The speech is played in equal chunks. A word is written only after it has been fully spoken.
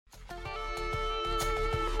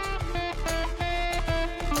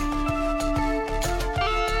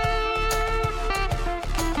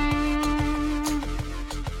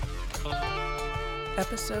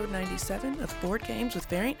episode 97 of Board Games with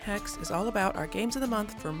Variant Hex is all about our games of the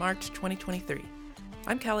month for March 2023.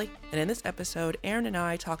 I'm Kelly, and in this episode, Aaron and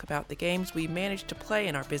I talk about the games we managed to play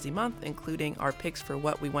in our busy month, including our picks for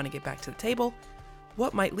what we want to get back to the table,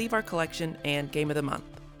 what might leave our collection, and game of the month.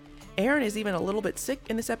 Aaron is even a little bit sick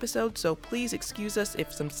in this episode, so please excuse us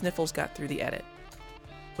if some sniffles got through the edit.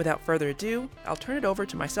 Without further ado, I'll turn it over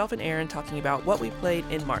to myself and Aaron talking about what we played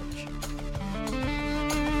in March.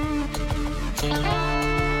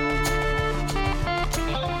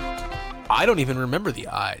 I don't even remember the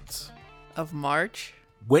Ides. Of March?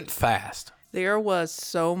 Went fast. There was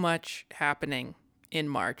so much happening in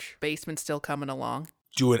March. Basement's still coming along.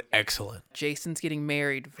 Doing excellent. Jason's getting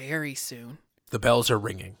married very soon. The bells are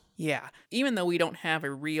ringing. Yeah. Even though we don't have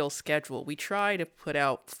a real schedule, we try to put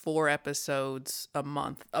out 4 episodes a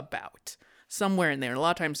month about. Somewhere in there. A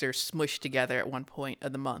lot of times they're smushed together at one point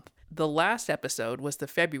of the month. The last episode was the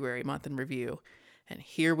February month in review. And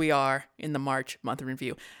here we are in the March month in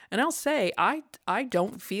review. And I'll say, I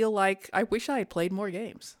don't feel like, I wish I had played more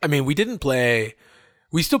games. I mean,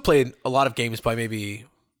 we still played a lot of games by maybe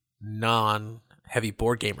non-heavy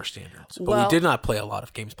board gamer standards. But we did not play a lot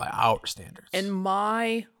of games by our standards. And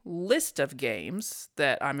my list of games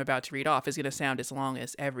that I'm about to read off is going to sound as long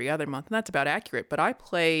as every other month. And that's about accurate. But I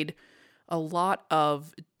played a lot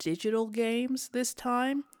of digital games this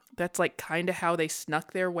time. That's like kind of how they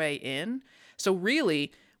snuck their way in. So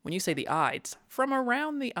really, when you say the Ides, from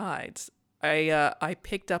around the Ides, I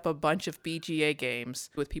picked up a bunch of BGA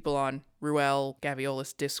games with people on Ruel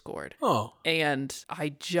Gaviola's Discord. Oh. And I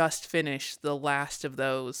just finished the last of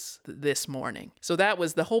those this morning. So that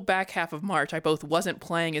was the whole back half of March. I both wasn't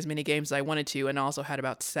playing as many games as I wanted to and also had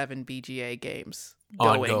about 7 BGA games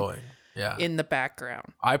ongoing. Yeah. In the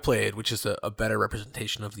background. I played, which is a better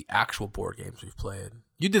representation of the actual board games we've played.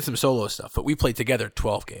 You did some solo stuff, but we played together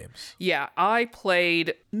 12 games. Yeah, I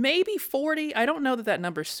played maybe 40. I don't know that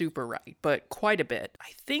number's super right, but quite a bit. I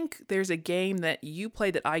think there's a game that you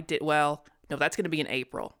played that I did. Well, no, that's going to be in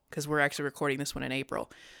April because we're actually recording this one in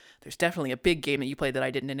April. There's definitely a big game that you played that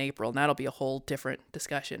I didn't in April, and that'll be a whole different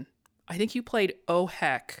discussion. I think you played Oh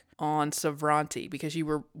Heck on Savranti because you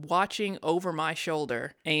were watching over my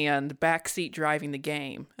shoulder and backseat driving the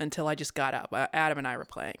game until I just got up. Adam and I were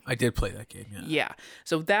playing. I did play that game, yeah. Yeah.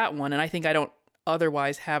 So that one, and I think I don't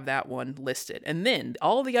otherwise have that one listed. And then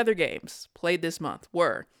all the other games played this month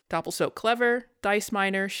were Doppel So Clever, Dice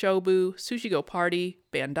Miner, Shobu, Sushi Go Party,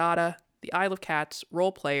 Bandata, The Isle of Cats,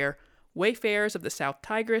 Role Player, Wayfarers of the South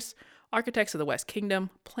Tigris, Architects of the West Kingdom,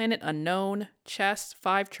 Planet Unknown, Chess,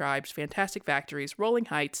 5 Tribes, Fantastic Factories, Rolling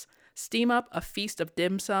Heights, Steam Up, A Feast of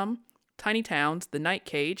Dim Sum, Tiny Towns, The Night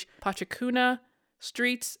Cage, Pachacuna,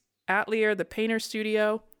 Streets, Atelier, The Painter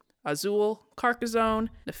Studio, Azul, Carcassonne,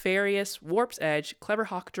 Nefarious, Warp's Edge, Clever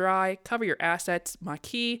Hawk Dry, Cover Your Assets,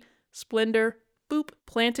 Maquis, Splendor, Boop,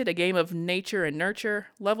 Planted, A Game of Nature and Nurture,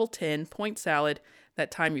 Level 10, Point Salad,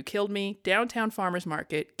 That Time You Killed Me, Downtown Farmers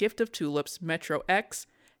Market, Gift of Tulips, Metro X,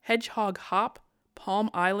 Hedgehog Hop, Palm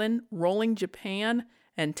Island, Rolling Japan,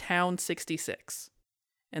 and Town 66.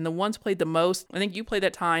 And the ones played the most, I think you played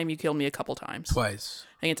That Time You Killed Me a couple times. Twice.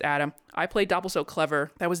 I think it's Adam. I played Doppel So Clever.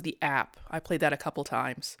 That was the app. I played that a couple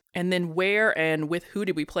times. And then where and with who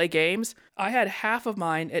did we play games? I had half of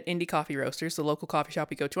mine at Indie Coffee Roasters, the local coffee shop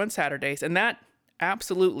we go to on Saturdays, and that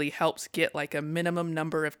absolutely helps get like a minimum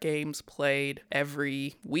number of games played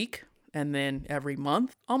every week and then every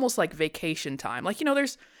month. Almost like vacation time. Like,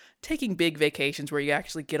 there's taking big vacations where you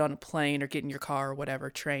actually get on a plane or get in your car or whatever,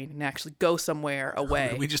 train, and actually go somewhere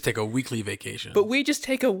away. We just take a weekly vacation. But we just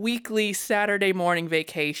take a weekly Saturday morning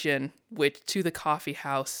vacation to the coffee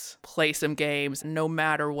house, play some games, no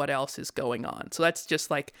matter what else is going on. So that's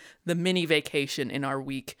just like the mini vacation in our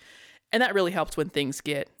week. And that really helps when things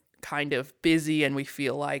get kind of busy and we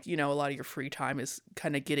feel like, a lot of your free time is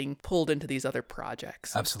kind of getting pulled into these other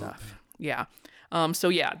projects and Absolutely. Stuff. Yeah.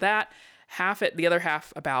 That half it, the other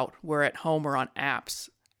half about we're at home or on apps.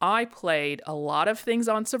 I played a lot of things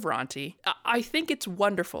on Savranti. I think it's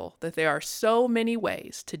wonderful that there are so many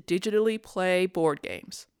ways to digitally play board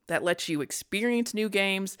games that lets you experience new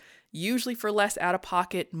games, usually for less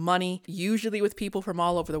out-of-pocket money, usually with people from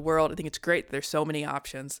all over the world. I think it's great that there's so many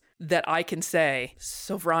options that I can say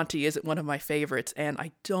Savranti isn't one of my favorites, and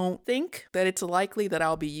I don't think that it's likely that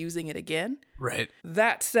I'll be using it again. Right.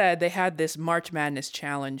 That said, they had this March Madness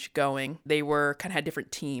challenge going. They had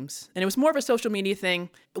different teams, and it was more of a social media thing.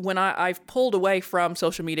 When I've pulled away from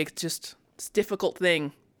social media, it's a difficult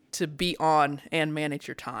thing to be on and manage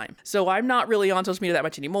your time. So I'm not really on social media that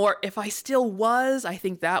much anymore. If I still was, I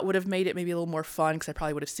think that would have made it maybe a little more fun because I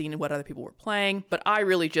probably would have seen what other people were playing. But I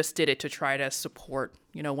really just did it to try to support,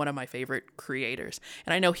 one of my favorite creators.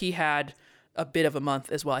 And I know he had a bit of a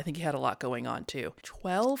month as well. I think he had a lot going on too.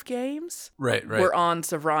 12 games were on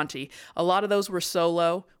Savranti. A lot of those were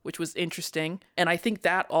solo, which was interesting. And I think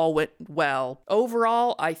that all went well.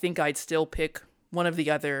 Overall, I think I'd still pick one of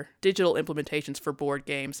the other digital implementations for board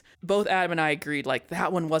games. Both Adam and I agreed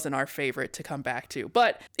that one wasn't our favorite to come back to.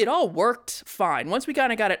 But it all worked fine. Once we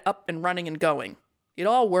kind of got it up and running and going, it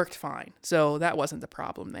all worked fine. So that wasn't the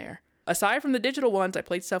problem there. Aside from the digital ones, I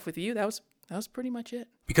played stuff with you. That was pretty much it.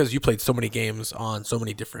 Because you played so many games on so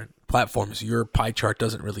many different platforms, your pie chart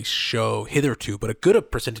doesn't really show hitherto, but a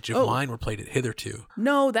good percentage of mine were played at hitherto.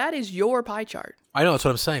 No, that is your pie chart. I know, that's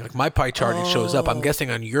what I'm saying. My pie chart, it shows up. I'm guessing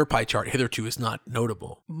on your pie chart, hitherto is not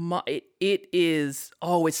notable. It is,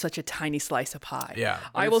 it's such a tiny slice of pie. Yeah.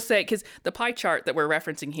 I will say, because the pie chart that we're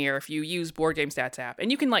referencing here, if you use Board Game Stats app,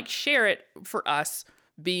 and you can share it for us,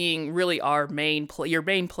 being really your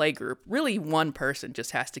main play group, really one person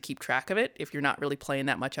just has to keep track of it if you're not really playing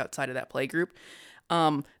that much outside of that play group.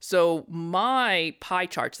 So my pie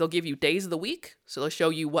charts, they'll give you days of the week. So they'll show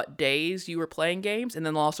you what days you were playing games, and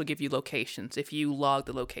then they'll also give you locations if you log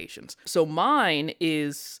the locations. So mine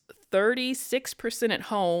is 36% at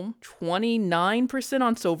home, 29%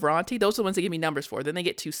 on Savranti. Those are the ones they give me numbers for. Then they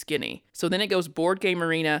get too skinny. So then it goes Board Game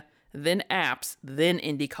Arena, then apps, then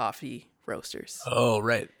Indie Coffee Roasters. Oh,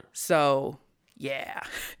 right. So, yeah,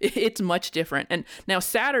 it's much different. And now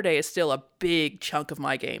Saturday is still a big chunk of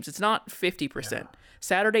my games. It's not 50%. Yeah.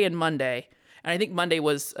 Saturday and Monday. And I think Monday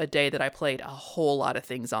was a day that I played a whole lot of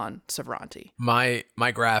things on Savranti. My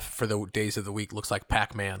graph for the days of the week looks like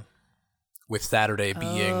Pac-Man, with Saturday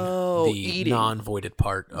being the non-voided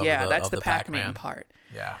part of that's the Pac-Man part.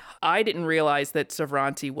 Yeah. I didn't realize that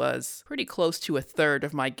Savranti was pretty close to a third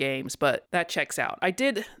of my games, but that checks out.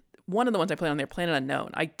 One of the ones I played on there, Planet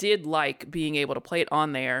Unknown, I did like being able to play it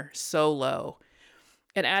on there solo.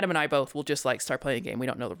 And Adam and I both will just start playing a game. We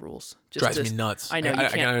don't know the rules. Drives me nuts. I know. I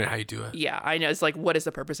don't know how you do it. Yeah, I know. It's what is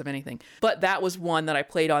the purpose of anything? But that was one that I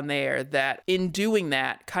played on there that in doing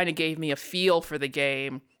that kind of gave me a feel for the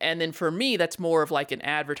game. And then for me, that's more of an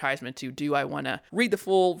advertisement to, do I want to read the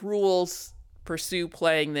full rules, pursue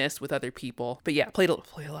playing this with other people? But yeah, played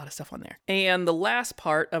a lot of stuff on there. And the last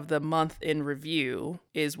part of the month in review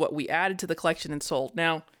is what we added to the collection and sold.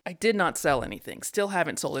 Now, I did not sell anything. Still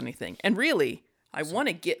haven't sold anything. And really, I want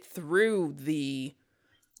to get through the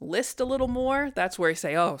list a little more. That's where I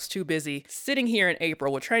say, it's too busy. Sitting here in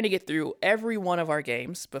April, we're trying to get through every one of our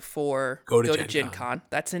games before go to Gen Con.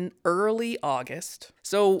 That's in early August.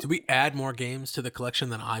 So did we add more games to the collection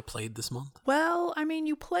than I played this month? Well, I mean,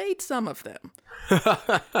 you played some of them.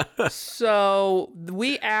 So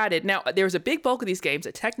we added. Now, there's a big bulk of these games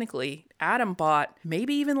that technically Adam bought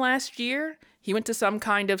maybe even last year. He went to some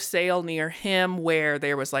kind of sale near him where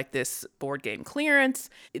there was this board game clearance.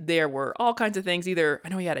 There were all kinds of things. I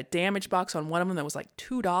know he had a damage box on one of them that was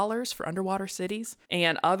 $2 for Underwater Cities.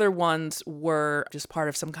 And other ones were just part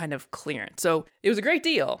of some kind of clearance. So it was a great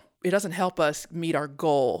deal. It doesn't help us meet our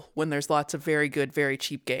goal when there's lots of very good, very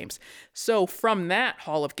cheap games. So from that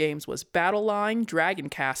haul of games was Battle Line, Dragon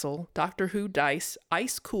Castle, Doctor Who Dice,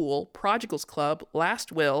 Ice Cool, Prodigals Club,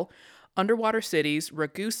 Last Will, Underwater Cities,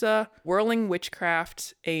 Ragusa, Whirling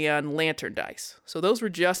Witchcraft, and Lantern Dice. So those were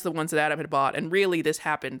just the ones that Adam had bought, and really this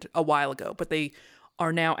happened a while ago, but they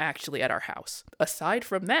are now actually at our house. Aside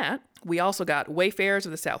from that, we also got Wayfarers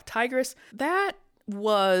of the South Tigris. That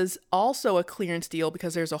was also a clearance deal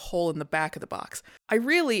because there's a hole in the back of the box. I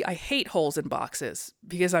hate holes in boxes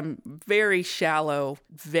because I'm very shallow,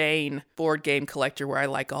 vain board game collector where I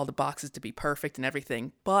like all the boxes to be perfect and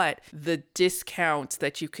everything. But the discounts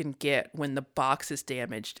that you can get when the box is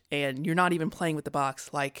damaged and you're not even playing with the box,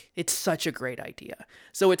 it's such a great idea.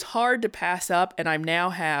 So it's hard to pass up, and I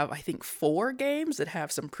now have, I think, 4 games that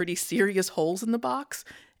have some pretty serious holes in the box.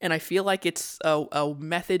 And I feel like it's a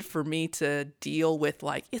method for me to deal with,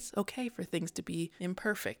 it's okay for things to be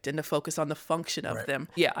imperfect and to focus on the function of them.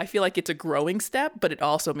 Yeah, I feel like it's a growing step, but it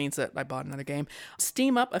also means that I bought another game.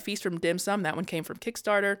 Steam Up, A Feast from Dim Sum. That one came from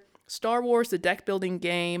Kickstarter. Star Wars, the deck building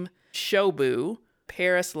game. Shobu,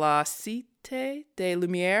 Paris La Cité des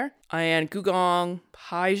Lumières, and Gugong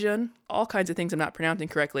Paijun. All kinds of things I'm not pronouncing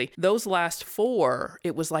correctly. Those last 4,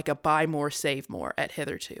 it was like a buy more, save more at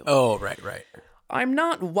hitherto. Oh, right. I'm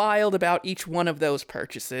not wild about each one of those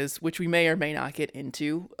purchases, which we may or may not get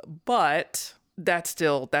into, but that's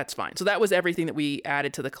fine. So that was everything that we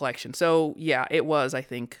added to the collection. So yeah, it was, I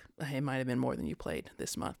think, it might have been more than you played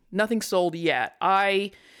this month. Nothing sold yet.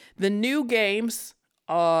 The new games,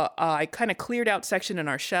 I kind of cleared out section in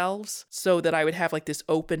our shelves so that I would have like this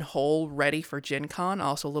open hole ready for Gen Con,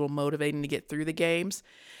 also a little motivating to get through the games.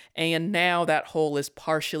 And now that hole is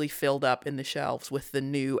partially filled up in the shelves with the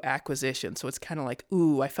new acquisition. So it's kind of like,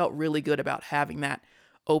 ooh, I felt really good about having that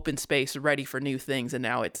open space ready for new things, and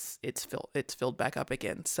now it's filled back up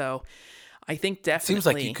again. So I think definitely Seems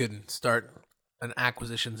like you could start an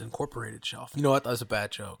Acquisitions Incorporated shelf. You know what? That was a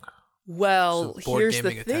bad joke. Well, here's the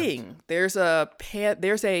gaming thing. There's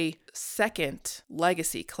a second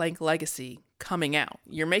Legacy, Clank Legacy, coming out.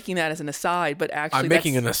 You're making that as an aside, but actually I'm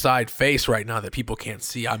making an aside face right now that people can't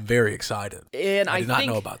see. I'm very excited. And I did not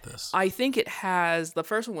know about this. I think it has, the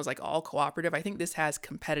first one was like all cooperative. I think this has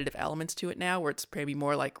competitive elements to it now, where it's maybe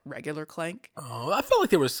more like regular Clank. Oh, I felt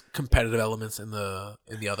like there was competitive elements in the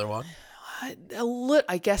other one.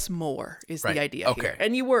 I guess more is the idea here.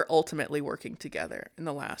 And you were ultimately working together in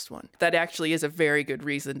the last one. That actually is a very good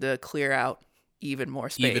reason to clear out even more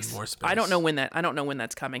space. I don't know when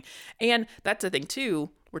that's coming. And that's the thing too.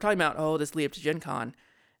 We're talking about, this lead up to Gen Con.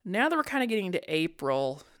 Now that we're kind of getting into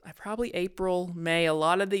April, probably April, May, a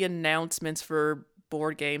lot of the announcements for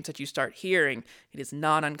board games that you start hearing, it is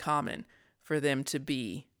not uncommon for them to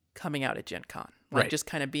be coming out at Gen Con. Like just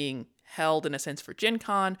kind of being held in a sense for Gen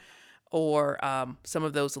Con, or some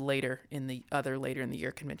of those later in the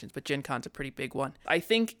year conventions. But Gen Con's a pretty big one. I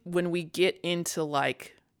think when we get into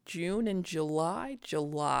like June and July,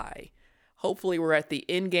 hopefully we're at the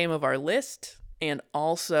end game of our list, and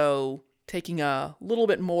also taking a little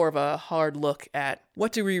bit more of a hard look at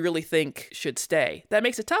what do we really think should stay. That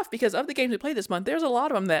makes it tough because of the games we played this month, there's a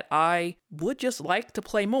lot of them that I would just like to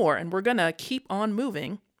play more, and we're going to keep on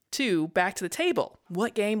moving to back to the table.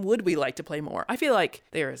 What game would we like to play more? I feel like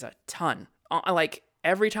there is a ton. Like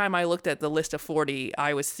every time I looked at the list of 40,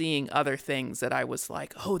 I was seeing other things that I was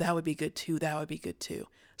like, oh, that would be good too. That would be good too.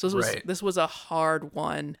 So this was a hard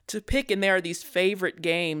one to pick. And there are these favorite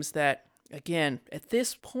games that, again, at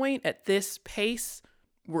this point, at this pace,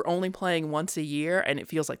 we're only playing once a year, and it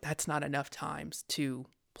feels like that's not enough times to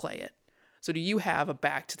play it. So do you have a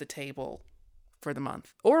back to the table for the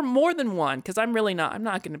month, or more than one? Because I'm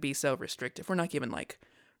not going to be so restrictive. We're not giving like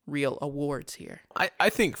real awards here. I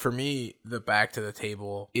think for me, the back to the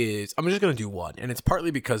table is, I'm just going to do one, and it's partly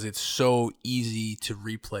because it's so easy to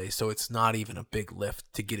replay, so it's not even a big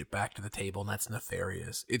lift to get it back to the table, and that's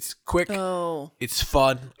Nefarious. It's quick. It's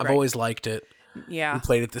fun. I've always liked it. Yeah. We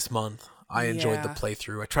played it this month. I enjoyed the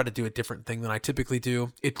playthrough. I tried to do a different thing than I typically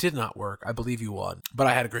do. It did not work. I believe you won, but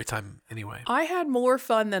I had a great time anyway. I had more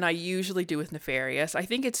fun than I usually do with Nefarious. I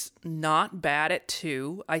think it's not bad at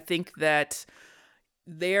 2. I think that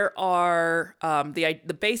there are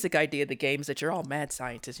the basic idea of the game is that you're all mad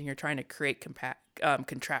scientists and you're trying to create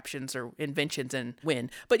contraptions or inventions and win.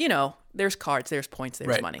 But there's cards, there's points,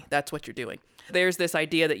 there's money. That's what you're doing. There's this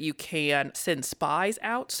idea that you can send spies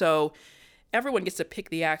out. So everyone gets to pick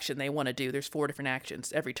the action they want to do. There's 4 different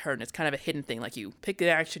actions every turn. It's kind of a hidden thing. Like you pick the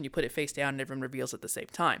action, you put it face down, and everyone reveals at the same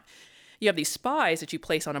time. You have these spies that you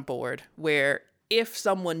place on a board where if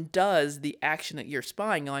someone does the action that you're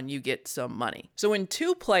spying on, you get some money. So in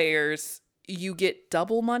 2 players, you get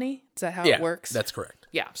double money. Is that how it works? That's correct.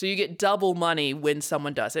 Yeah, so you get double money when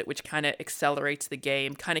someone does it, which kind of accelerates the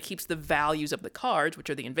game, kind of keeps the values of the cards, which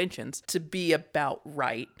are the inventions, to be about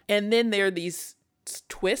right. And then there are these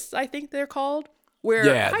twists, I think they're called,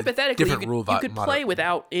 where hypothetically you could play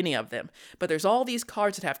without any of them. But there's all these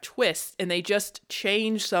cards that have twists, and they just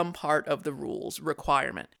change some part of the rules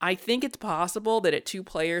requirement. I think it's possible that at 2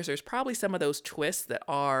 players, there's probably some of those twists that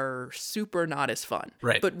are super not as fun.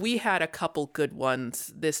 Right. But we had a couple good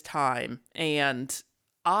ones this time, and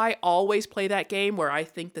I always play that game where I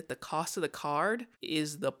think that the cost of the card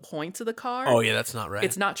is the points of the card. Oh yeah, that's not right.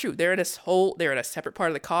 It's not true. They're in a separate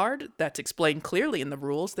part of the card that's explained clearly in the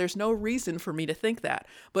rules. There's no reason for me to think that.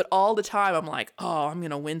 But all the time I'm like, oh, I'm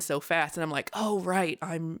going to win so fast. And I'm like, oh, right,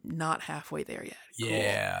 I'm not halfway there yet. Cool.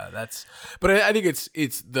 Yeah, but I think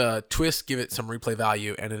it's the twists give it some replay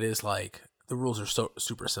value, and it is like, the rules are so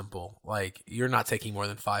super simple. Like, you're not taking more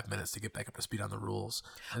than 5 minutes to get back up to speed on the rules.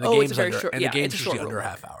 And the game's short. And the game's usually under a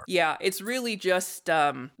half hour. Yeah, it's really just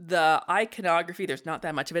the iconography. There's not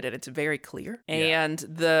that much of it, and it's very clear. Yeah. And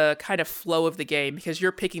the kind of flow of the game, because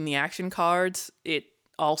you're picking the action cards, it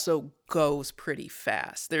also goes pretty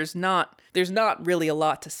fast. There's not really a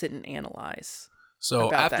lot to sit and analyze.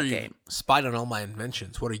 So after you spied on all my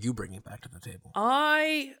inventions, what are you bringing back to the table?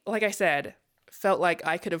 Like I said, felt like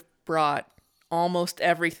I could have brought almost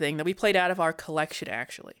everything that we played out of our collection,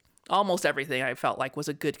 actually. Almost everything I felt like was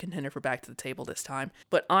a good contender for back to the table this time.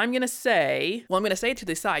 But I'm going to say it to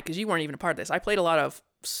the side, because you weren't even a part of this. I played a lot of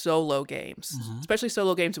solo games, especially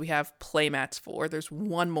solo games we have playmats for. There's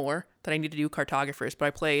one more that I need to do, Cartographers, but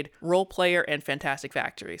I played Role Player and Fantastic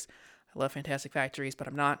Factories. I love Fantastic Factories, but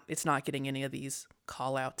it's not getting any of these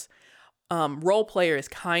call outs. Role Player is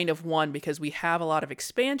kind of one because we have a lot of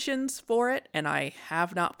expansions for it, and I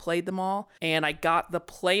have not played them all. And I got the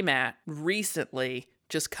playmat recently,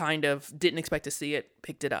 just kind of didn't expect to see it,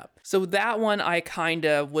 picked it up. So that one I kind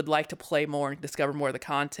of would like to play more and discover more of the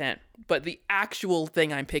content. But the actual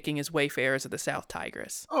thing I'm picking is Wayfarers of the South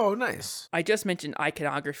Tigris. Oh, nice. I just mentioned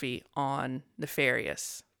iconography on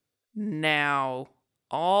Nefarious. Now,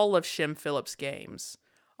 all of Shem Phillips' games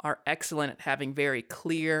are excellent at having very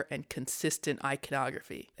clear and consistent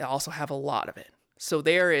iconography. They also have a lot of it. So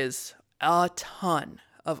there is a ton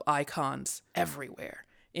of icons everywhere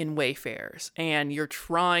in Wayfarers. And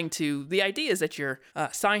the idea is that you're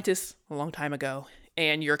scientists a long time ago,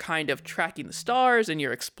 and you're kind of tracking the stars, and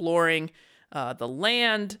you're exploring the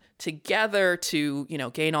land together to,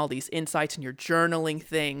 gain all these insights, and you're journaling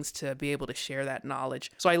things to be able to share that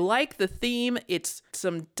knowledge. So I like the theme. It's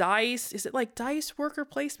some dice. Is it like dice worker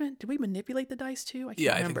placement? Did we manipulate the dice too? I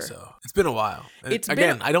can't remember. I think so. It's been a while.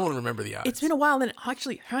 I don't remember the odds. It's been a while, and it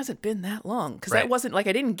actually hasn't been that long, because that wasn't like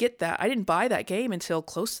I didn't buy that game until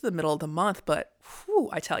close to the middle of the month, but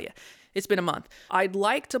I tell you. It's been a month. I'd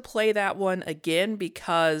like to play that one again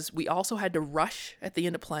because we also had to rush at the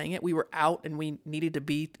end of playing it. We were out and we needed to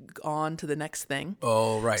be on to the next thing.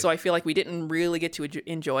 Oh, right. So I feel like we didn't really get to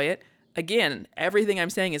enjoy it. Again, everything I'm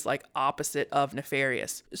saying is like opposite of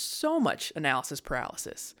Nefarious. So much analysis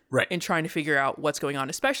paralysis in trying to figure out what's going on,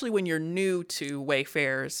 especially when you're new to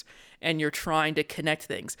Wayfarers and you're trying to connect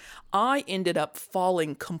things. I ended up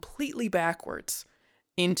falling completely backwards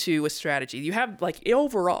into a strategy. You have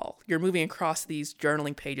overall, you're moving across these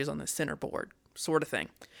journaling pages on the center board sort of thing.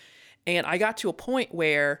 And I got to a point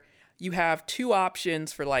where you have two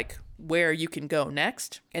options for where you can go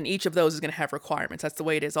next. And each of those is going to have requirements. That's the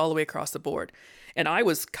way it is all the way across the board. And I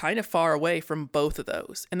was kind of far away from both of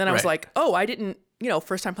those. And then I was like, oh, I didn't,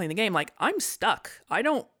 first time playing the game, I'm stuck. I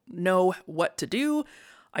don't know what to do.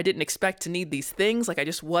 I didn't expect to need these things. I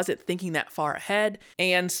just wasn't thinking that far ahead.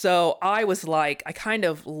 And so I was I kind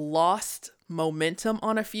of lost momentum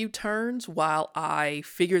on a few turns while I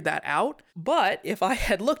figured that out. But if I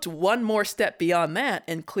had looked one more step beyond that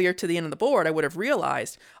and clear to the end of the board, I would have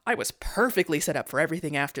realized I was perfectly set up for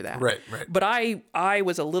everything after that. Right. But I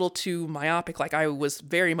was a little too myopic. I was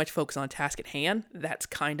very much focused on task at hand. That's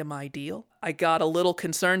kind of my deal. I got a little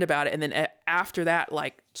concerned about it. And then after that,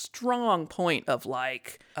 strong point of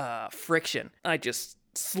friction, I just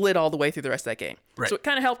slid all the way through the rest of that game. Right. So it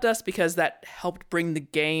kind of helped us because that helped bring the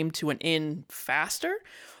game to an end faster.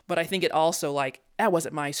 But I think it also that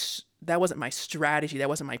wasn't my strategy. That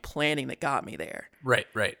wasn't my planning that got me there. Right.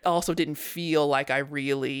 It also didn't feel like I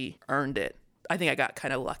really earned it. I think I got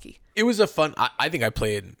kind of lucky. It was a fun. I think I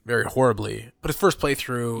played very horribly, but his first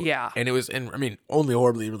playthrough, and it was, only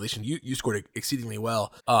horribly in relation. You scored exceedingly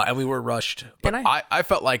well, and we were rushed. But I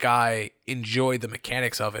felt like I enjoyed the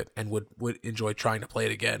mechanics of it and would enjoy trying to play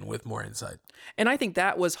it again with more insight. And I think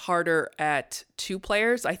that was harder at two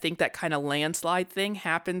players. I think that kind of landslide thing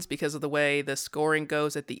happens because of the way the scoring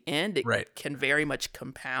goes at the end. It can very much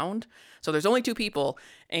compound. So there's only two people,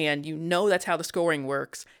 and that's how the scoring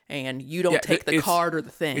works, and you don't take the card or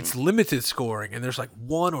the thing. It's limited scoring, and there's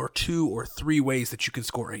one or two or three ways that you can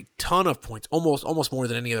score a ton of points, almost more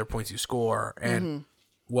than any other points you score. And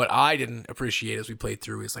what I didn't appreciate as we played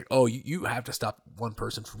through is you have to stop one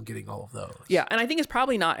person from getting all of those. Yeah, and I think it's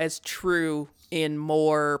probably not as true in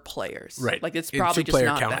more players. Right. It's probably just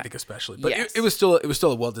not count, that. I think especially. But it was still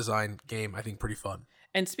a well-designed game. I think pretty fun.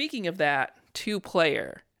 And speaking of that,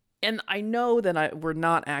 two-player. And I know that we're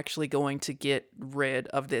not actually going to get rid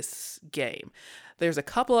of this game. There's a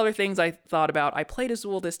couple other things I thought about. I played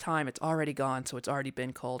Azul this time. It's already gone, so it's already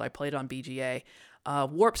been culled. I played it on BGA.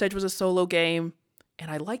 Warp's Edge was a solo game,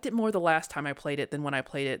 and I liked it more the last time I played it than when I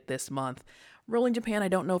played it this month. Rolling Japan, I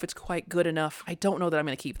don't know if it's quite good enough. I don't know that I'm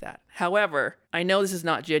going to keep that. However, I know this is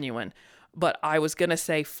not genuine, but I was going to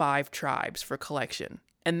say 5 Tribes for collection.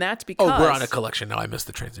 And that's because... Oh, we're on a collection now. I missed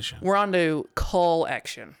the transition. We're on to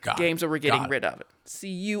Cull-ection. Games that we're getting rid of.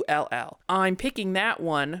 Cull. I'm picking that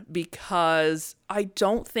one because I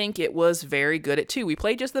don't think it was very good at 2. We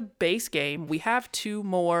played just the base game. We have 2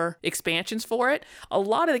 more expansions for it. A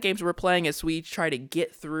lot of the games we're playing as we try to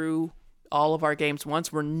get through all of our games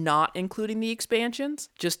once, we're not including the expansions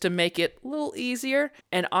just to make it a little easier.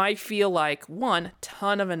 And I feel like, one,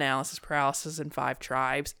 ton of analysis paralysis in 5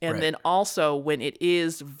 Tribes. And then also when it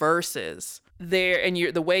is versus there, and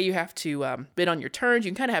the way you have to bid on your turns,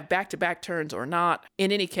 you can kind of have back-to-back turns or not.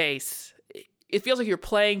 In any case, it feels like you're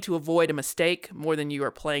playing to avoid a mistake more than you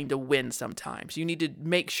are playing to win sometimes. You need to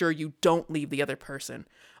make sure you don't leave the other person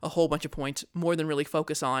a whole bunch of points more than really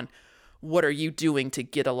focus on what are you doing to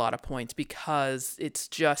get a lot of points, because it's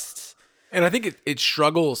just... And I think it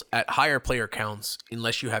struggles at higher player counts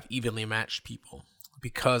unless you have evenly matched people.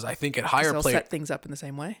 Because I think at higher they'll player... set things up in the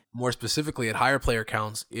same way. More specifically, at higher player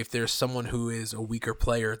counts, if there's someone who is a weaker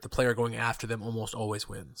player, the player going after them almost always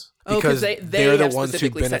wins. Because they're the ones who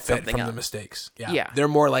benefit from the mistakes. Yeah. They're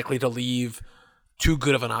more likely to leave too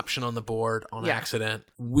good of an option on the board on accident.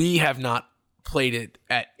 We have not played it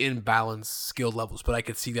at imbalanced skill levels, but I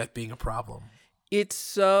could see that being a problem. It's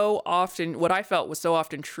so often... What I felt was so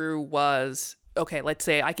often true was, okay, let's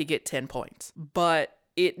say I could get 10 points, but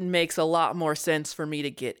it makes a lot more sense for me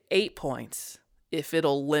to get 8 points if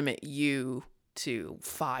it'll limit you to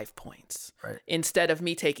 5 points. Right. Instead of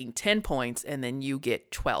me taking 10 points and then you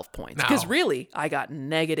get 12 points. Because really, I got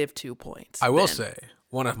 -2 points. I will say,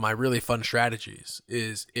 one of my really fun strategies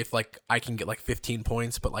is if like I can get like 15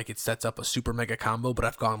 points, but like it sets up a super mega combo, but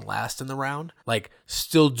I've gone last in the round, like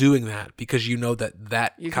still doing that because you know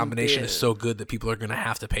that combination is so good that people are going to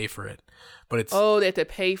have to pay for it. But it's they have to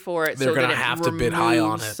pay for it. They're going to have to bid high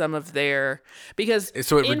on it. Some of their, because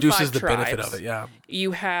so it reduces the benefit of it. Yeah.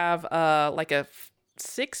 You have like a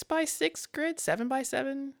 6x6 grid,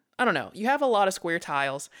 7x7. I don't know. You have a lot of square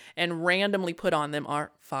tiles, and randomly put on them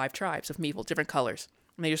are 5 tribes of Meeple, different colors.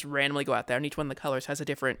 And they just randomly go out there, and each one of the colors has a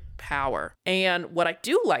different power. And what I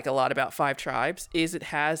do like a lot about 5 tribes is it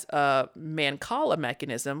has a Mancala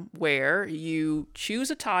mechanism where you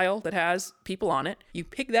choose a tile that has people on it, you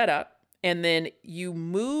pick that up, and then you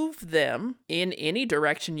move them in any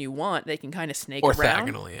direction you want. They can kind of snake around. Or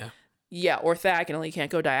diagonally, yeah. Yeah, orthogonally. You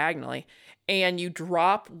can't go diagonally. And you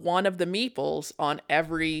drop one of the meeples on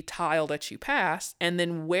every tile that you pass, and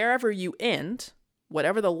then wherever you end,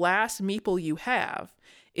 whatever the last meeple you have,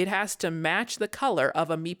 it has to match the color of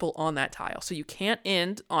a meeple on that tile. So you can't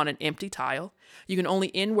end on an empty tile. You can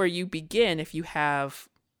only end where you begin if you have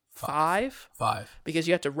 5. Because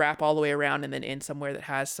you have to wrap all the way around and then end somewhere that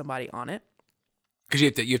has somebody on it. Because you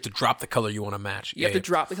have to drop the color you want to match. You have to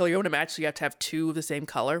drop the color you want to match, so you have to have 2 of the same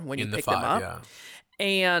color when you pick them up. Yeah.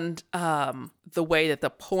 And the way that the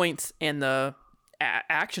points and the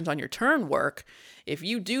actions on your turn work, if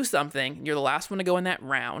you do something, you're the last one to go in that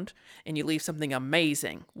round, and you leave something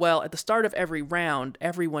amazing. Well, at the start of every round,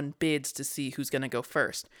 everyone bids to see who's going to go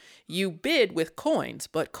first. You bid with coins,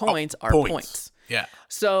 but coins are points. Yeah.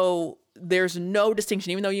 So there's no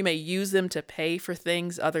distinction, even though you may use them to pay for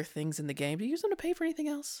things, other things in the game. Do you use them to pay for anything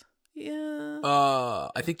else? Yeah.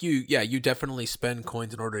 I think you definitely spend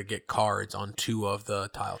coins in order to get cards on 2 of the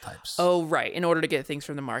tile types. Oh, right. In order to get things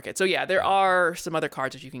from the market. So yeah, there are some other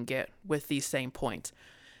cards that you can get with these same points.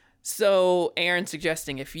 So Aaron's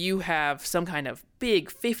suggesting if you have some kind of big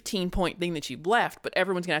 15-point thing that you've left, but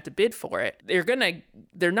everyone's going to have to bid for it,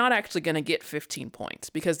 they're not actually going to get 15 points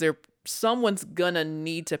because someone's going to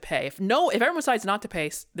need to pay. If everyone decides not to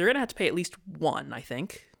pay, they're going to have to pay at least 1, I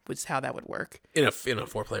think. Which is how that would work. In a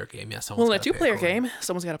 4-player game, yeah. Well, in a 2-player game,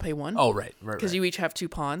 someone's got to pay 1. Oh, right. Because you each have 2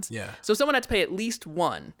 pawns. Yeah. So someone had to pay at least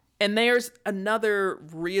 1. And there's another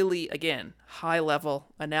really, again, high-level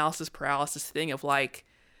analysis paralysis thing of like,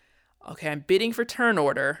 okay, I'm bidding for turn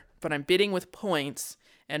order, but I'm bidding with points.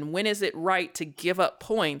 And when is it right to give up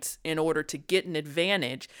points in order to get an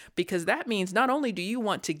advantage? Because that means not only do you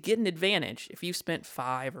want to get an advantage, if you've spent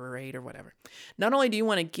 5 or 8 or whatever, not only do you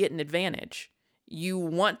want to get an advantage, you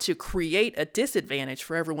want to create a disadvantage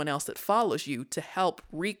for everyone else that follows you to help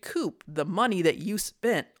recoup the money that you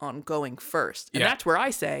spent on going first. And that's where I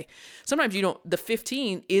say, sometimes the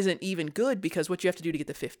 15 isn't even good because what you have to do to get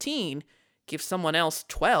the 15, give someone else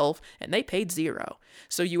 12 and they paid 0.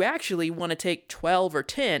 So you actually want to take 12 or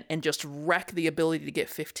 10 and just wreck the ability to get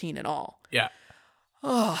 15 at all. Yeah.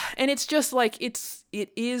 Oh, and it's just like, it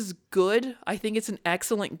is good. I think it's an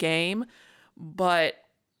excellent game, but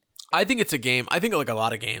I think it's a game. I think like a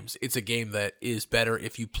lot of games, it's a game that is better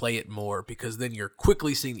if you play it more because then you're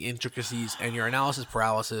quickly seeing the intricacies and your analysis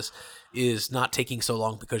paralysis is not taking so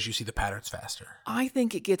long because you see the patterns faster. I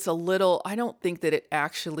think it gets I don't think that it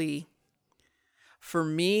actually, for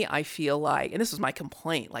me, I feel like, and this was my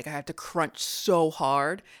complaint, like I have to crunch so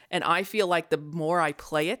hard. And I feel like the more I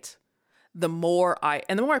play it, the more I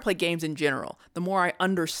play games in general, the more I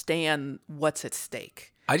understand what's at stake.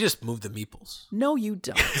 I just moved the meeples. No, you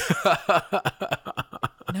don't.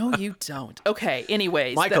 No, you don't. Okay,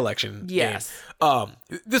 anyways. My collection Yes. game.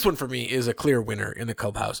 This one for me is a clear winner in the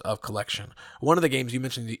clubhouse of collection. One of the games you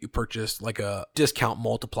mentioned that you purchased like a discount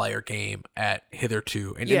multiplier game at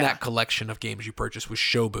Hitherto, and in Yeah. that collection of games you purchased was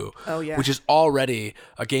Shobu, Oh, yeah. which is already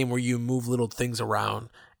a game where you move little things around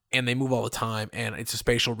and they move all the time, and it's a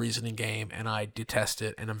spatial reasoning game, and I detest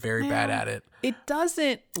it, and I'm very bad at it. It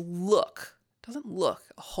doesn't look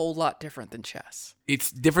a whole lot different than chess.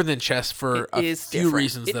 It's different than chess for It a is few different.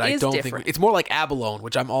 reasons It that I is don't different. think it's more like Abalone,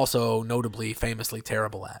 which I'm also notably famously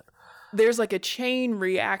terrible at. There's like a chain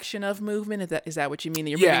reaction of movement. Is that what you mean?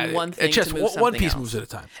 You're Yeah, moving one thing chess, to move one something piece else. moves at a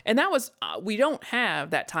time. And that was, we don't have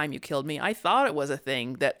That Time You Killed Me. I thought it was a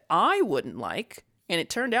thing that I wouldn't like, and it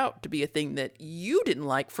turned out to be a thing that you didn't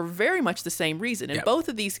like for very much the same reason. In Yeah. both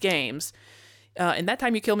of these games, in That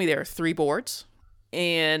Time You Killed Me, there are 3 boards.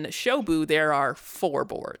 In Shobu, there are 4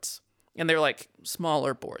 boards. And they're like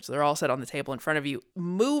smaller boards. They're all set on the table in front of you.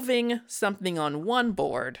 Moving something on one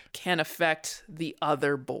board can affect the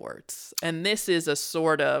other boards. And this is a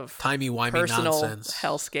sort of Timey-wimey personal nonsense.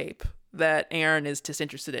 hellscape that Aaron is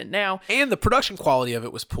disinterested in. Now, And the production quality of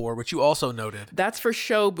it was poor, which you also noted. that's for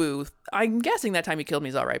Shobu. I'm guessing That Time You Killed Me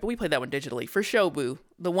is all right, but we played that one digitally. For Shobu,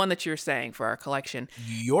 the one that you're saying for our collection,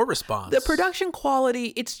 Your response. the production quality,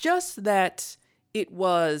 it's just that it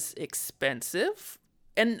was expensive,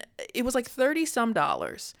 and it was like $30 some.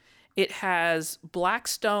 It has black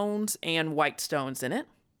stones and white stones in it,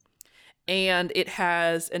 and it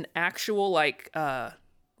has an actual like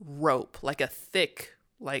rope, like a thick,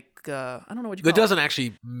 like I don't know what you call That doesn't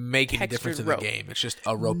actually make any Textured difference in rope. the game. It's just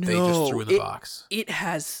a rope they just threw in the box. It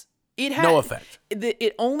has No effect.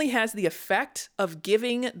 It only has the effect of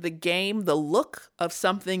giving the game the look of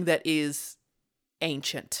something that is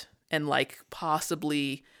ancient and like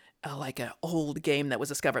possibly like an old game that was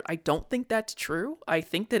discovered. I don't think that's true. I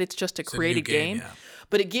think that it's just a a new created game, game. yeah.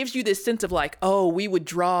 But it gives you this sense of like, oh, we would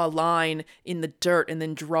draw a line in the dirt and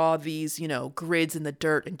then draw these, grids in the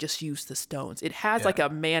dirt and just use the stones. It has like a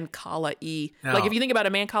Mancala-y. No. Like if you think about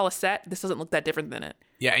a Mancala set, this doesn't look that different than it.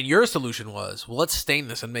 Yeah, and your solution was, well, let's stain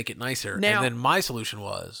this and make it nicer. Now- and then my solution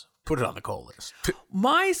was, put it on the coal list.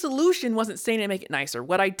 My solution wasn't saying to make it nicer.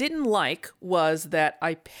 What I didn't like was that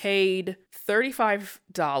I paid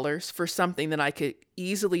 $35 for something that I could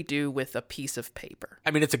easily do with a piece of paper.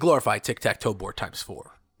 I mean, it's a glorified tic-tac-toe board times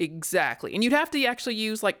 4. Exactly. And you'd have to actually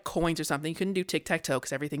use like coins or something. You couldn't do tic-tac-toe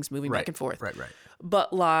because everything's moving back and forth. Right.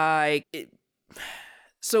 But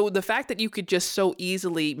so the fact that you could just so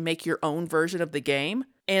easily make your own version of the game,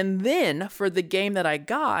 and then for the game that I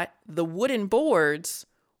got, the wooden boards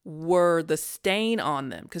were the stain on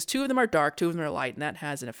them, because 2 of them are dark, 2 of them are light, and that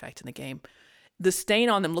has an effect in the game. The stain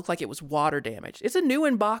on them looked like it was water damage. It's a new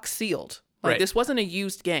in box sealed. Like Right. this wasn't a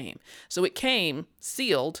used game. So it came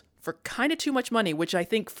sealed for kind of too much money, which I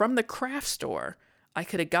think from the craft store, I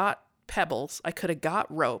could have got pebbles, I could have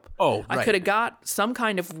got rope. Oh, I right. could have got some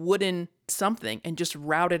kind of wooden something and just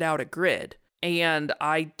routed out a grid. And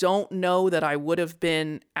I don't know that I would have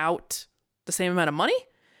been out the same amount of money.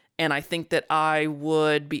 And I think that I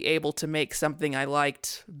would be able to make something I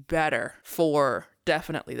liked better for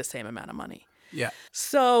definitely the same amount of money. Yeah.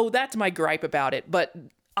 So that's my gripe about it. But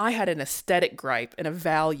I had an aesthetic gripe and a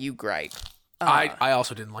value gripe. I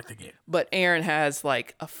also didn't like the game. But Aaron has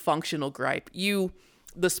like a functional gripe.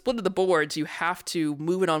 The split of the boards, you have to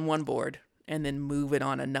move it on one board and then move it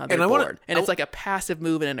on another And board. It's like a passive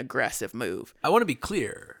move and an aggressive move. I want to be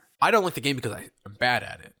clear. I don't like the game because I'm bad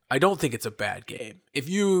at it. I don't think it's a bad game. If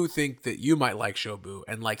you think that you might like Shobu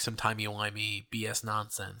and like some timey-wimey BS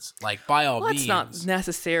nonsense, like by all Well, means. that's not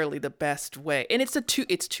necessarily the best way. And it's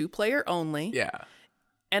two player only. Yeah.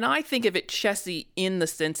 And I think of it chessy in the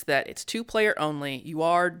sense that it's 2 player only. You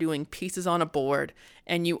are doing pieces on a board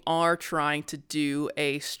and you are trying to do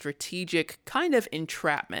a strategic kind of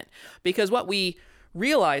entrapment. Because what we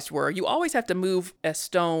realized were you always have to move a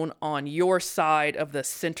stone on your side of the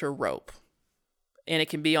center rope. And it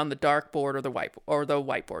can be on the dark board or the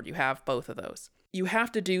white board. You have both of those. You have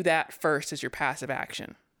to do that first as your passive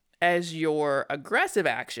action. As your aggressive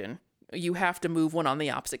action, you have to move one on the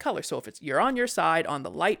opposite color. So if you're on your side on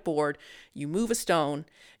the light board, you move a stone,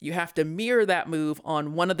 you have to mirror that move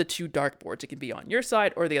on one of the 2 dark boards. It can be on your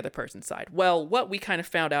side or the other person's side. Well, what we kind of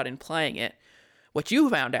found out in playing it, what you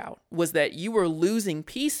found out was that you were losing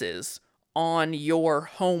pieces on your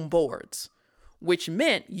home boards, which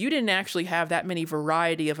meant you didn't actually have that many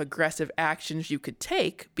variety of aggressive actions you could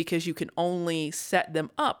take because you can only set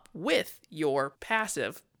them up with your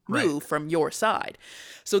passive move from your side.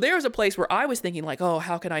 So there was a place where I was thinking like, oh,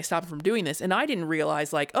 how can I stop him from doing this? And I didn't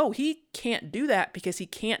realize like, oh, he can't do that because he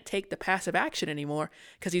can't take the passive action anymore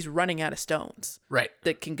because he's running out of stones. Right.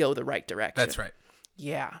 That can go the right direction. That's right.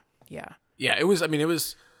 Yeah. Yeah, it was,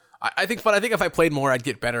 I think fun. I think if I played more, I'd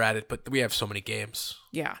get better at it, but we have so many games.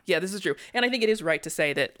 Yeah, this is true. And I think it is right to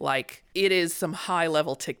say that, like, it is some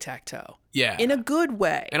high-level tic-tac-toe. Yeah. In a good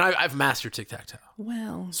way. And I've mastered tic-tac-toe.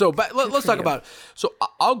 Well. So, but let's talk you. about, so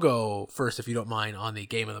I'll go first, if you don't mind, on the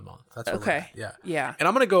game of the month. That's what okay. Yeah. And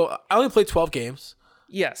I'm going to go, I only played 12 games.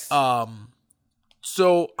 Yes.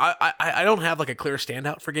 So I don't have like a clear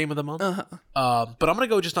standout for game of the month. But I'm gonna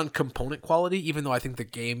go just on component quality, even though I think the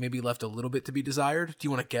game maybe left a little bit to be desired. Do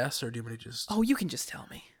you want to guess, or do you want to just? Oh, you can just tell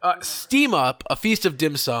me. Steam Up, A Feast of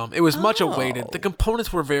Dim Sum. It was much awaited. The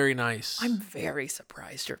components were very nice. I'm very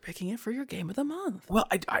surprised you're picking it for your game of the month. Well,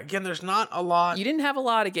 again, there's not a lot. You didn't have a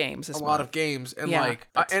lot of games this month. A lot of games, and Yeah, like,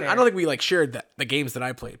 that's and I fair. don't think we like shared the games that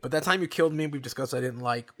I played. But that time you killed me, we've discussed I didn't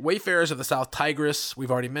like. Wayfarers of the South Tigris,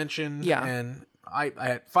 we've already mentioned. Yeah. And I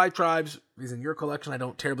had 5 Tribes. He's in your collection. I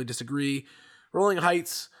don't terribly disagree. Rolling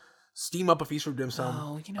Heights, Steam Up, A Feast from Dim Sum.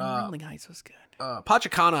 Oh, Rolling Heights was good.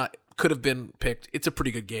 Pachacana could have been picked. It's a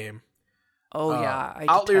pretty good game. Oh, yeah. I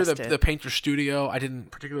Outlier, detest the it. Painter Studio, I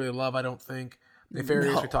didn't particularly love, I don't think.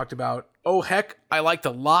 Nefarious, we talked about. Oh heck, I liked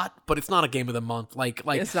a lot, but it's not a game of the month. Like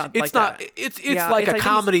It's not it's like not. that. It's Yeah, like it's a like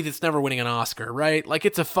comedy that's never winning an Oscar, right? Like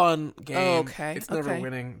it's a fun game. Okay, It's never okay.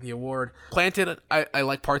 winning the award. Planted, I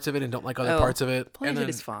like parts of it and don't like other parts of it. Planted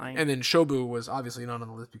is fine. And then Shobu was obviously not on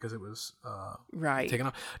the list because it was Right. taken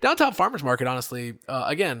off. Downtown Farmers Market, honestly,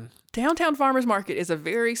 again, Downtown Farmers Market is a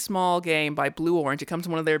very small game by Blue Orange. It comes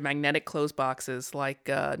in one of their magnetic closed boxes, like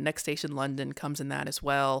Next Station London comes in that as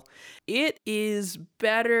well. It is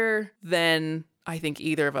better than I think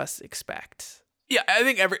either of us expect. yeah, I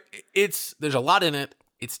think there's a lot in it.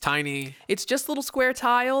 It's tiny. It's just little square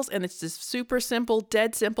tiles, and it's this super simple,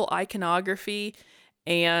 dead simple iconography.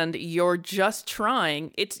 And you're just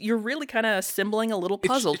trying. You're really kind of assembling a little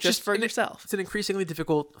puzzle It's just for yourself. It's an increasingly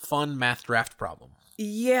difficult, fun math draft problem.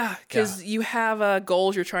 Yeah, because you have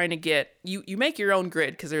goals you're trying to get. You make your own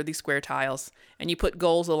grid because there are these square tiles, and you put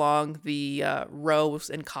goals along the rows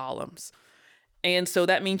and columns. And so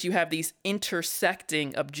that means you have these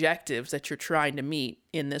intersecting objectives that you're trying to meet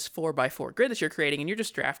in this 4x4 grid that you're creating, and you're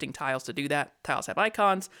just drafting tiles to do that. Tiles have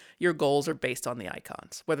icons. Your goals are based on the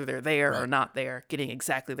icons, whether they're there or not there, getting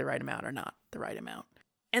exactly the right amount or not the right amount.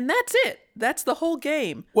 And that's it. That's the whole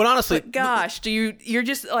game. Well, honestly, But gosh, you're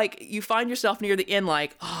just like, you find yourself near the end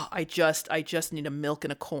like, oh, I just need a milk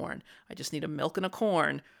and a corn. I just need a milk and a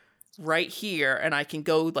corn right here, and I can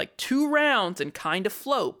go like 2 rounds and kind of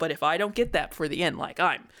float. But if I don't get that before the end, like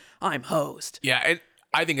I'm hosed. yeah, and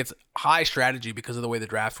I think it's high strategy because of the way the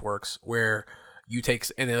draft works, where you take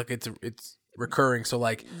and it's recurring. So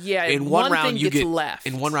like, Yeah, in one one round thing you gets get left.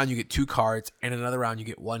 in one round you get 2 cards, and in another round you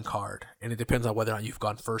get 1 card, and it depends on whether or not you've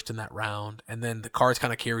gone first in that round. And then the cards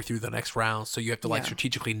kind of carry through the next round, so you have to like Yeah.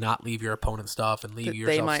 strategically not leave your opponent's stuff and leave That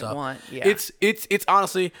yourself they might stuff. want, yeah. It's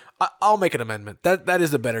honestly, I'll make an amendment. That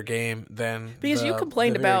is a better game than Because you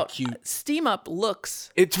complained the very about cute. Steam Up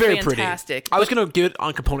looks It's very fantastic. pretty. I was gonna give it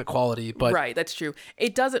on component quality, but Right, that's true.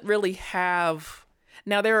 It doesn't really have.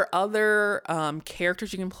 Now, there are other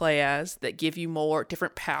characters you can play as that give you more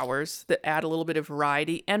different powers that add a little bit of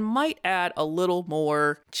variety and might add a little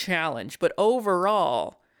more challenge. But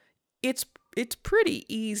overall, it's pretty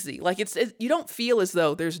easy. Like you don't feel as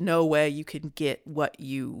though there's no way you can get what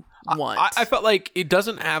you want. I felt like it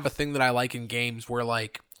doesn't have a thing that I like in games where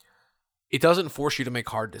like it doesn't force you to make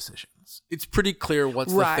hard decisions. It's pretty clear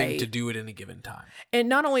what's the thing Right. to do at any given time.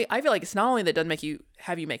 And I feel like it's not only that it doesn't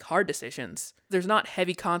have you make hard decisions. There's not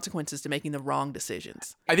heavy consequences to making the wrong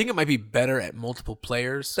decisions. I think it might be better at multiple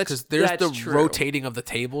players That's- because there's that's the true. rotating of the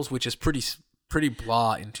tables, which is pretty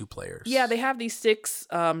blah in 2 players. Yeah, they have these 6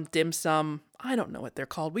 dim sum. I don't know what they're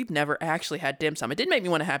called. We've never actually had dim sum. It did make me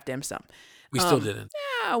want to have dim sum. we still didn't.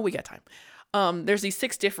 Yeah, we got time. There's these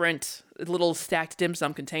 6 different little stacked dim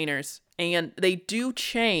sum containers, and they do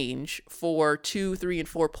change for 2, 3, and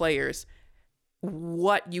 4 players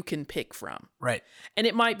what you can pick from. Right. And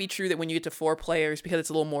it might be true that when you get to 4 players, because it's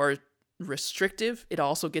a little more restrictive, it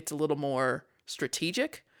also gets a little more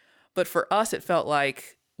strategic. But for us, it felt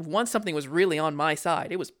like once something was really on my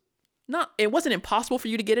side, it wasn't impossible for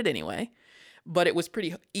you to get it anyway, but it was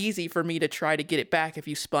pretty easy for me to try to get it back if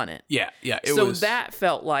you spun it. Yeah. So that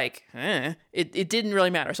felt like, it didn't really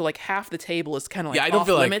matter. So like half the table is kind of like Yeah, I don't off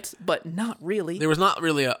feel like- limits, but not really. there was not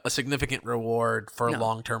really a significant reward for No.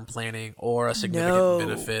 long-term planning or a significant No.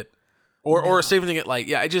 benefit. Or saving it like,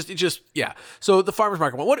 it just yeah. So the farmer's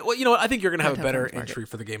market one. What you know what? I think you're gonna have a better entry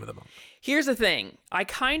for the game of the month. Here's the thing. I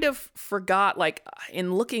kind of forgot, like,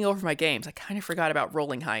 in looking over my games, I kind of forgot about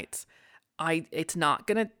Rolling Heights. It's not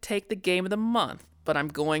gonna take the game of the month, but I'm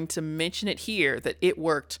going to mention it here that it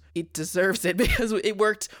worked. It deserves it because it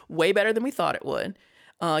worked way better than we thought it would.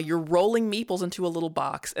 You're rolling meeples into a little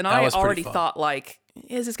box, and I already thought, like,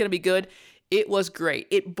 is this gonna be good? It was great.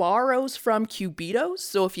 It borrows from Cubitos,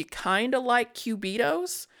 so if you kind of like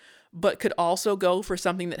Cubitos, but could also go for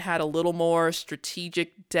something that had a little more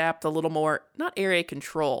strategic depth, a little more, not area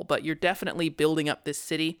control, but you're definitely building up this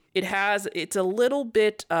city. It's a little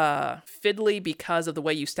bit fiddly because of the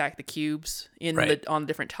way you stack the cubes on the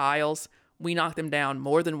different tiles. We knocked them down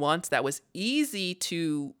more than once. That was easy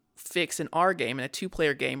to fix in our game, in a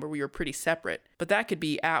 2-player game where we were pretty separate, but that could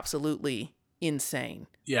be absolutely insane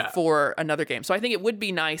for another game. So I think it would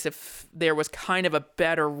be nice if there was kind of a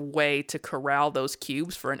better way to corral those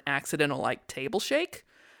cubes for an accidental like table shake,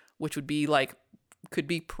 which would be like, could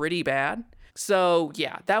be pretty bad. So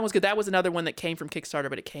yeah, that was good. That was another one that came from Kickstarter,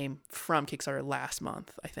 but it came from Kickstarter last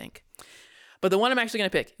month, I think. But the one I'm actually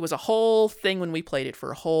going to pick, it was a whole thing when we played it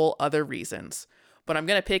for whole other reasons, but I'm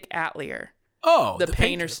going to pick Atelier. The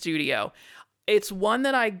Painter Studio. It's one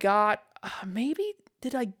that I got,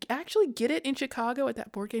 did I actually get it in Chicago at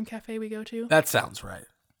that board game cafe we go to? That sounds right.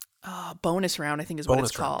 Bonus Round, I think is what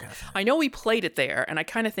it's called. Cafe. I know we played it there, and I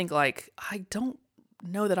kind of think, like, I don't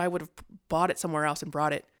know that I would have bought it somewhere else and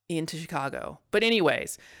brought it into Chicago. But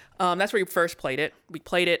anyways, that's where we first played it. We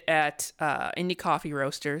played it at Indie Coffee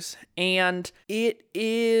Roasters, and it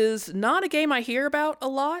is not a game I hear about a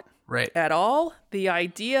lot at all. The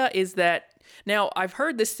idea is that, now, I've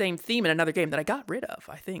heard this same theme in another game that I got rid of,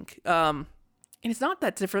 I think. And it's not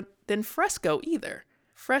that different than Fresco either.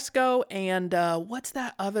 Fresco and what's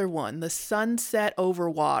that other one? The Sunset Over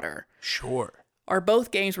Water. Sure. Are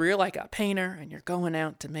both games where you're like a painter and you're going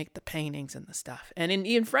out to make the paintings and the stuff. And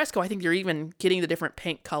in Fresco, I think you're even getting the different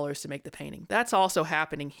paint colors to make the painting. That's also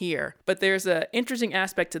happening here. But there's an interesting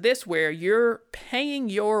aspect to this where you're paying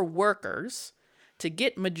your workers to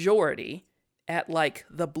get majority at like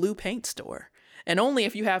the blue paint store. And only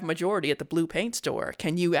if you have majority at the blue paint store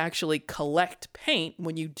can you actually collect paint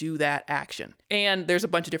when you do that action. And there's a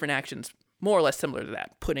bunch of different actions more or less similar to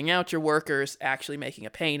that. Putting out your workers, actually making a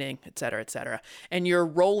painting, etc., etc. And you're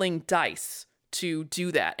rolling dice to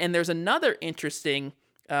do that. And there's another interesting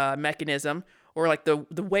mechanism, or like the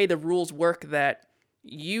way the rules work, that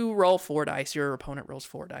you roll 4 dice, your opponent rolls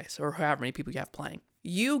 4 dice, or however many people you have playing.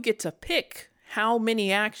 You get to pick how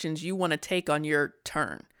many actions you want to take on your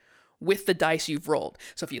turn with the dice you've rolled.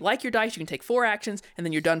 So if you like your dice, you can take 4 actions, and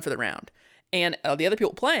then you're done for the round. And the other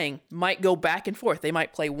people playing might go back and forth. They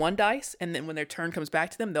might play 1 dice, and then when their turn comes back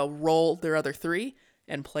to them, they'll roll their other 3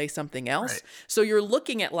 and play something else. Right. So you're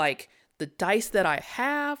looking at like the dice that I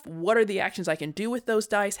have, what are the actions I can do with those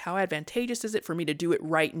dice, how advantageous is it for me to do it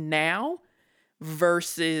right now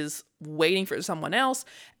versus waiting for someone else.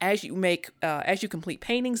 As you complete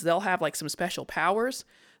paintings, they'll have like some special powers.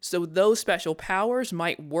 So those special powers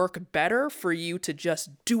might work better for you to just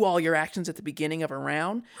do all your actions at the beginning of a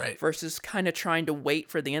round versus kind of trying to wait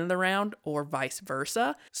for the end of the round, or vice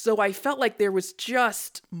versa. So I felt like there was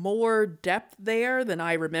just more depth there than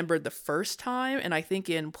I remembered the first time. And I think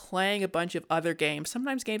in playing a bunch of other games,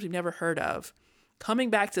 sometimes games we've never heard of, coming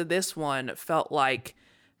back to this one felt like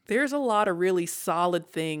there's a lot of really solid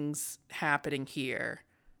things happening here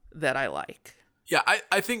that I like. Yeah,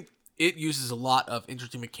 I think it uses a lot of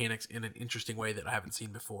interesting mechanics in an interesting way that I haven't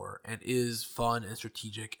seen before, and is fun and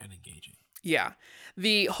strategic and engaging. Yeah.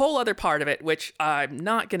 The whole other part of it, which I'm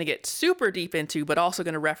not going to get super deep into, but also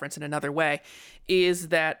going to reference in another way, is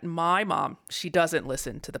that my mom, she doesn't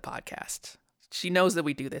listen to the podcast. She knows that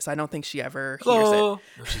we do this. I don't think she ever hears it. No,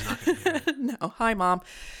 she's not going to hear it. No. Hi, Mom.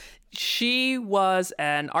 She was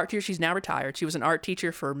an art teacher. She's now retired. She was an art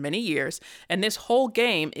teacher for many years. And this whole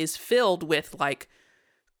game is filled with like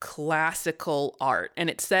classical art. And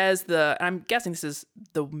it says I'm guessing this is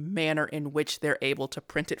the manner in which they're able to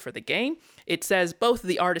print it for the game. It says both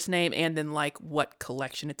the artist name and then like what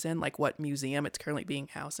collection it's in, like what museum it's currently being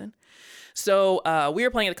housed in. So we were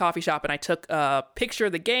playing at the coffee shop, and I took a picture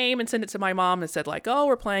of the game and sent it to my mom and said like, oh,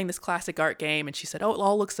 we're playing this classic art game. And she said, oh, it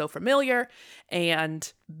all looks so familiar.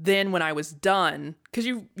 And then when I was done, because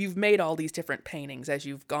you've made all these different paintings as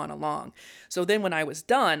you've gone along. So then when I was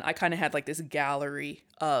done, I kind of had like this gallery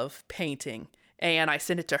of painting, and I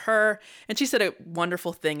sent it to her, and she said a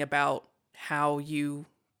wonderful thing about how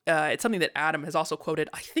it's something that Adam has also quoted,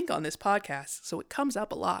 I think, on this podcast. So it comes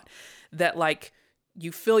up a lot that like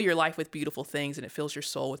you fill your life with beautiful things and it fills your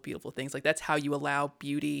soul with beautiful things. Like that's how you allow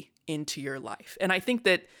beauty into your life. And I think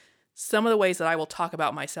that some of the ways that I will talk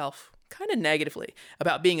about myself kind of negatively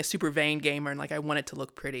about being a super vain gamer and like I want it to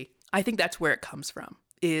look pretty, I think that's where it comes from,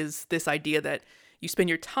 is this idea that you spend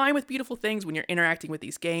your time with beautiful things when you're interacting with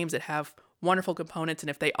these games that have wonderful components. And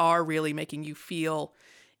if they are really making you feel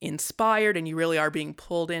inspired and you really are being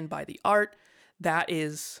pulled in by the art, that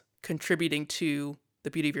is contributing to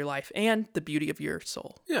the beauty of your life and the beauty of your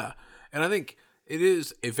soul. Yeah. And I think it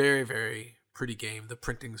is a very, very pretty game. The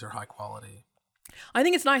printings are high quality. I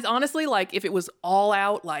think it's nice. Honestly, like if it was all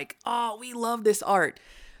out, like, oh, we love this art,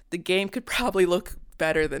 the game could probably look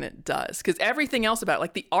better than it does. Because everything else about it,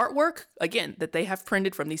 like the artwork, again, that they have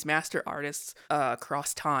printed from these master artists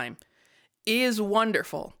across time is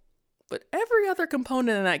wonderful. But every other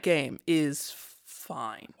component in that game is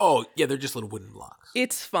fine. Oh, yeah, they're just little wooden blocks.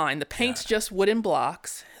 It's fine. The paint's just wooden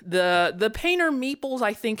blocks. The painter meeples,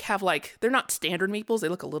 I think, have like, they're not standard meeples. They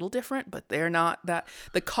look a little different, but they're not that.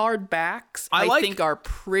 The card backs, I think, are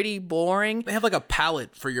pretty boring. They have like a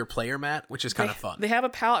palette for your player mat, which is kind of fun. They have a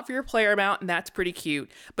palette for your player mat, and that's pretty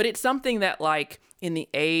cute. But it's something that, like, in the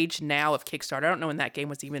age now of Kickstarter, I don't know when that game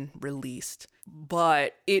was even released,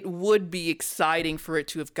 but it would be exciting for it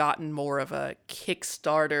to have gotten more of a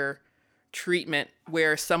Kickstarter treatment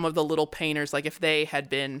where some of the little painters, like if they had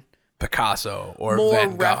been Picasso or more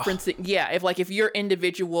Van Gogh. referencing, if your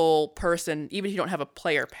individual person, even if you don't have a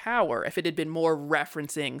player power, if it had been more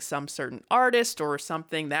referencing some certain artist or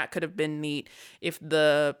something, that could have been neat. If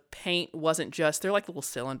the paint wasn't just, they're like little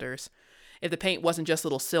cylinders. If the paint wasn't just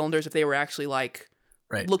little cylinders, if they were actually like,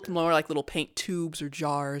 looked more like little paint tubes or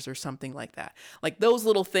jars or something like that. Like those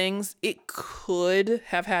little things, it could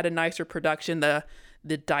have had a nicer production.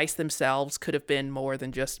 The dice themselves could have been more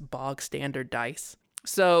than just bog standard dice.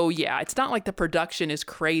 So yeah, it's not like the production is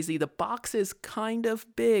crazy. The box is kind of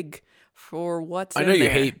big for what's in there. I know you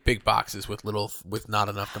hate big boxes with not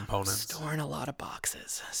enough components. Storing a lot of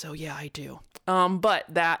boxes. So yeah, I do. But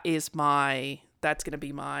that's going to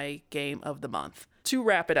be my game of the month. To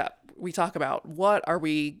wrap it up, we talk about what are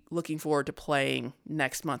we looking forward to playing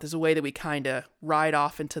next month as a way that we kind of ride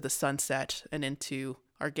off into the sunset and into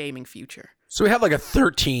our gaming future. So we have like a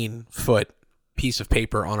 13-foot piece of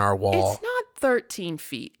paper on our wall. It's not 13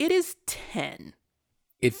 feet. It is 10.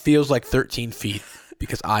 It feels like 13 feet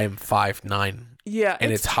because I am 5'9". Yeah,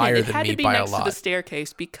 and it's 10. higher than me by a lot. It had to be next to the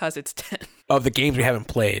staircase because it's 10. Of the games we haven't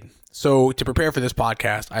played. So to prepare for this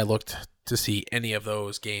podcast, I looked to see any of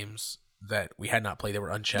those games that we had not played that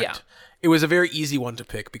were unchecked. Yeah. It was a very easy one to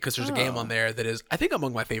pick because there's a game on there that is, I think,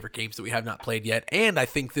 among my favorite games that we have not played yet. And I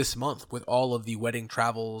think this month, with all of the wedding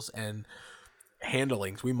travels and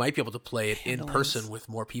handlings, we might be able to play it in person with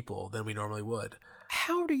more people than we normally would.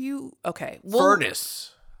 How do you... Okay.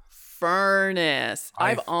 Furnace.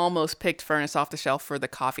 I've almost picked Furnace off the shelf for the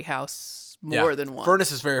coffee house more than once.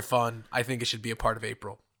 Furnace is very fun. I think it should be a part of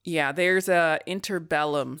April. Yeah, there's a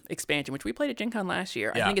Interbellum expansion, which we played at Gen Con last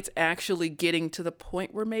year. Yeah. I think it's actually getting to the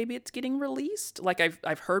point where maybe it's getting released. Like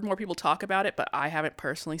I've heard more people talk about it, but I haven't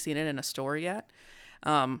personally seen it in a store yet.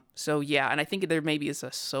 So yeah, and I think there maybe is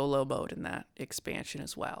a solo mode in that expansion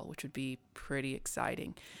as well, which would be pretty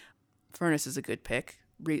exciting. Furnace is a good pick,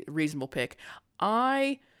 reasonable pick.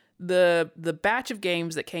 The batch of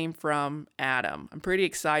games that came from Adam, I'm pretty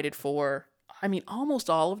excited for. I mean, almost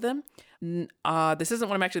all of them. This isn't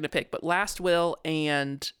what I'm actually going to pick, but Last Will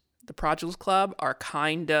and The Prodigals Club are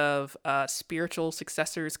kind of spiritual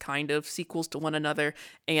successors, kind of sequels to one another.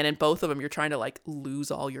 And in both of them, you're trying to like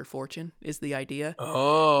lose all your fortune is the idea.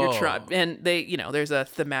 Oh. And they, there's a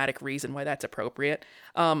thematic reason why that's appropriate.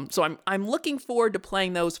 So I'm looking forward to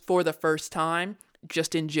playing those for the first time.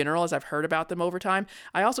 Just in general, as I've heard about them over time.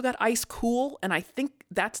 I also got Ice Cool, and I think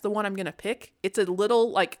that's the one I'm going to pick. It's a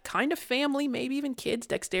little, like, kind of family, maybe even kids,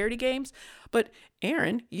 dexterity games. But,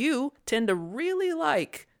 Aaron, you tend to really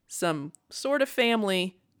like some sort of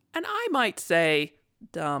family, and I might say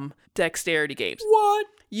dumb dexterity games. What?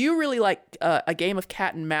 You really like a game of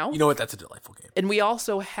cat and mouse. You know what? That's a delightful game. And we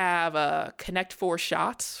also have Connect 4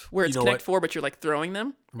 shots, where it's Connect 4, but you're like throwing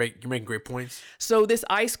them. You're making great points. So this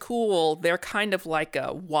Ice Cool, they're kind of like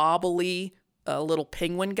a wobbly little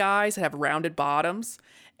penguin guys that have rounded bottoms.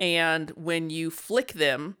 And when you flick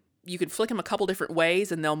them, you can flick them a couple different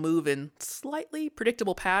ways and they'll move in slightly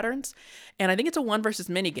predictable patterns. And I think it's a 1 versus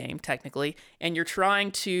mini game, technically. And you're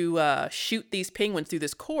trying to shoot these penguins through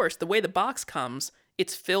this course. The way the box comes,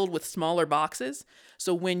 it's filled with smaller boxes.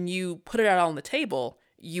 So when you put it out on the table,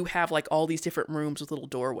 you have like all these different rooms with little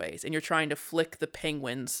doorways. And you're trying to flick the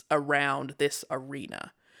penguins around this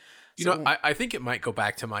arena. You know, I think it might go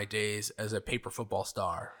back to my days as a paper football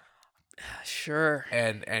star. Sure.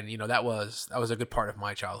 And that was a good part of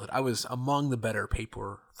my childhood. I was among the better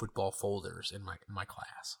paper football folders in my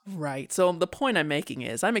class. Right. So the point I'm making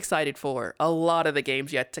is I'm excited for a lot of the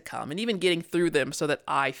games yet to come, and even getting through them so that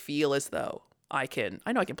I feel as though I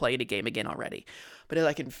know I can play any game again already, but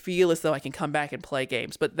I can feel as though I can come back and play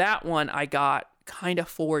games. But that one I got kind of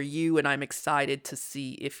for you, and I'm excited to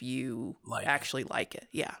see if you actually like it.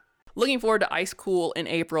 Yeah. Looking forward to Ice Cool in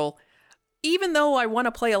April. Even though I want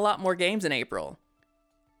to play a lot more games in April,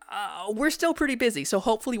 we're still pretty busy, so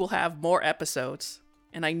hopefully we'll have more episodes.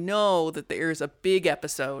 And I know that there's a big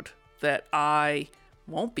episode that I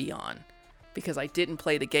won't be on because I didn't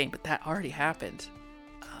play the game, but that already happened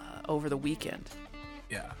over the weekend.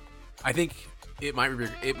 Yeah. I think it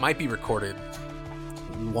might be recorded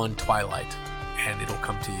one Twilight, and it'll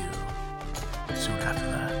come to you soon after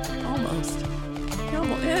that. Almost.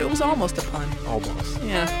 It was almost a pun. Almost.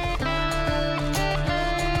 Yeah.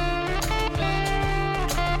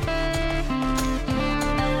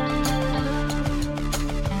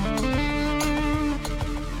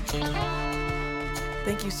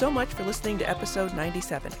 Thank you so much for listening to episode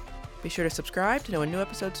 97. Be sure to subscribe to know when new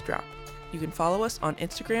episodes drop. You can follow us on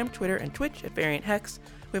Instagram, Twitter, and Twitch at Variant Hex.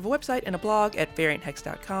 We have a website and a blog at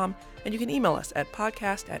varianthex.com, and you can email us at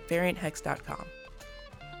podcast@varianthex.com.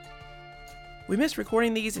 We missed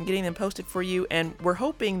recording these and getting them posted for you, and we're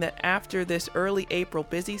hoping that after this early April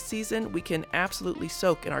busy season, we can absolutely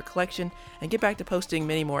soak in our collection and get back to posting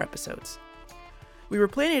many more episodes. We were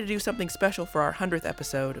planning to do something special for our 100th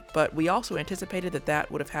episode, but we also anticipated that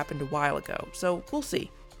would have happened a while ago, so we'll see.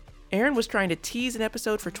 Aaron was trying to tease an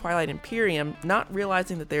episode for Twilight Imperium, not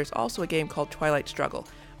realizing that there's also a game called Twilight Struggle,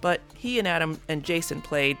 but he and Adam and Jason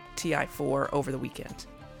played TI4 over the weekend.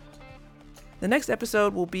 The next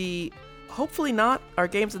episode will be hopefully not our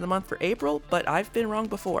Games of the Month for April, but I've been wrong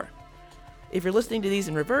before. If you're listening to these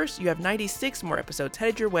in reverse, you have 96 more episodes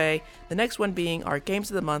headed your way, the next one being our Games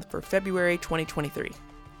of the Month for February 2023.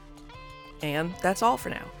 And that's all for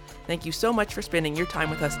now. Thank you so much for spending your time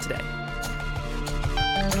with us today.